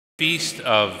feast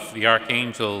of the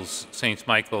archangels, Saints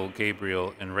Michael,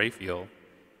 Gabriel, and Raphael.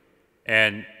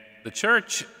 And the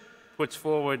Church puts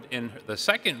forward in the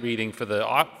second reading from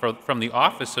the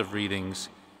Office of Readings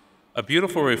a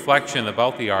beautiful reflection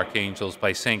about the archangels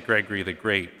by St. Gregory the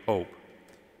Great, Pope.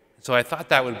 So I thought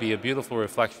that would be a beautiful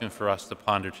reflection for us to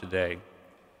ponder today.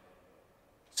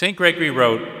 St. Gregory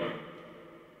wrote,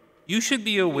 "You should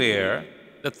be aware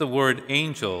that the word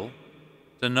angel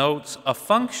denotes a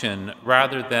function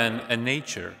rather than a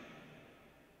nature.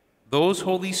 Those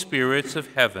holy spirits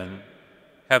of heaven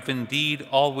have indeed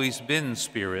always been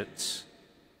spirits.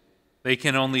 They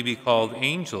can only be called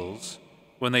angels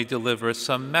when they deliver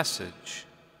some message.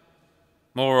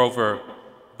 Moreover,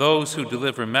 those who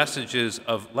deliver messages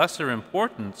of lesser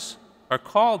importance are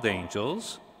called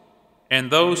angels, and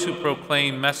those who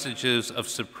proclaim messages of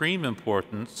supreme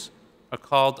importance are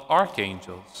called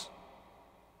archangels.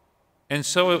 And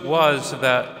so it was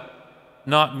that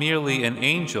not merely an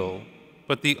angel,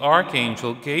 but the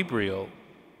archangel Gabriel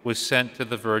was sent to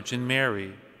the Virgin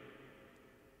Mary.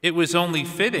 It was only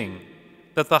fitting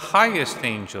that the highest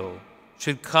angel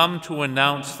should come to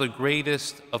announce the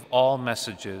greatest of all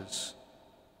messages.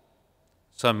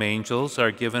 Some angels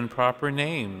are given proper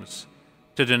names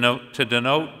to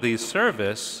denote the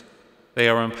service they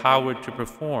are empowered to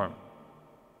perform.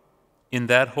 In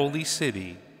that holy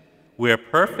city, where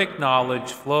perfect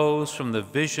knowledge flows from the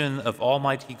vision of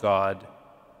Almighty God,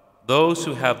 those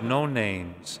who have no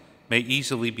names may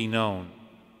easily be known.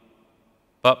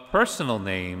 But personal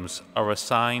names are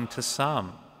assigned to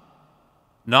some,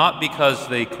 not because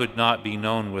they could not be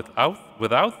known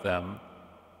without them,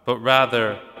 but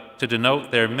rather to denote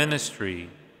their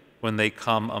ministry when they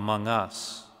come among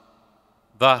us.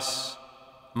 Thus,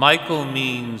 Michael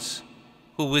means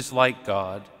who is like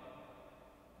God,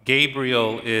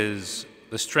 Gabriel is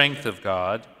the strength of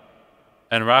God,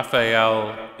 and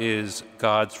Raphael is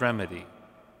God's remedy.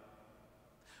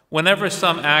 Whenever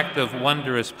some act of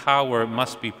wondrous power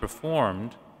must be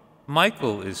performed,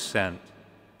 Michael is sent,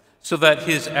 so that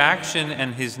his action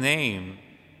and his name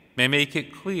may make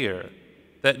it clear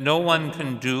that no one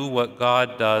can do what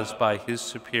God does by his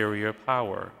superior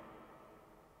power.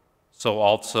 So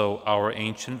also our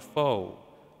ancient foe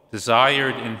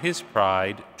desired in his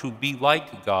pride to be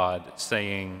like God,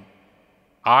 saying,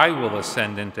 "I will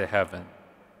ascend into heaven.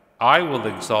 I will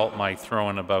exalt my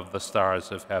throne above the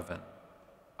stars of heaven.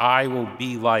 I will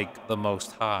be like the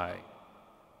Most High."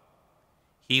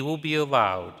 He will be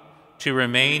allowed to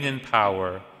remain in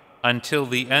power until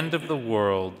the end of the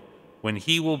world, when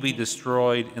he will be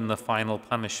destroyed in the final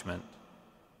punishment.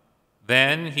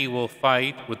 Then he will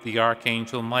fight with the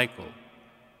archangel Michael.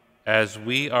 As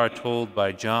we are told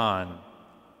by John,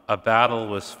 a battle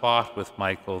was fought with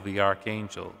Michael the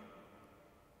archangel.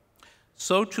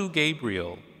 So too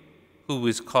Gabriel, who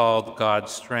is called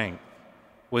God's strength,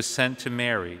 was sent to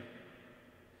Mary.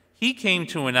 He came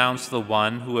to announce the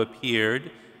one who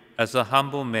appeared as a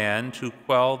humble man to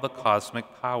quell the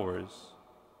cosmic powers.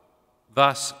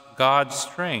 Thus, God's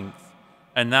strength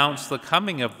announced the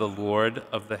coming of the Lord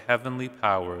of the heavenly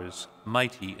powers,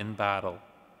 mighty in battle.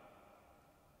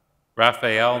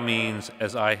 Raphael means,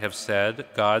 as I have said,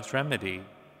 God's remedy.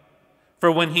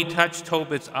 For when he touched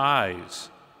Tobit's eyes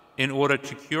in order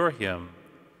to cure him,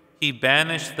 he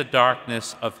banished the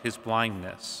darkness of his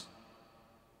blindness.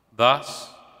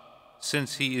 Thus,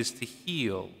 since he is to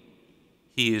heal,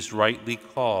 he is rightly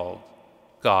called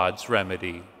God's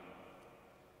remedy.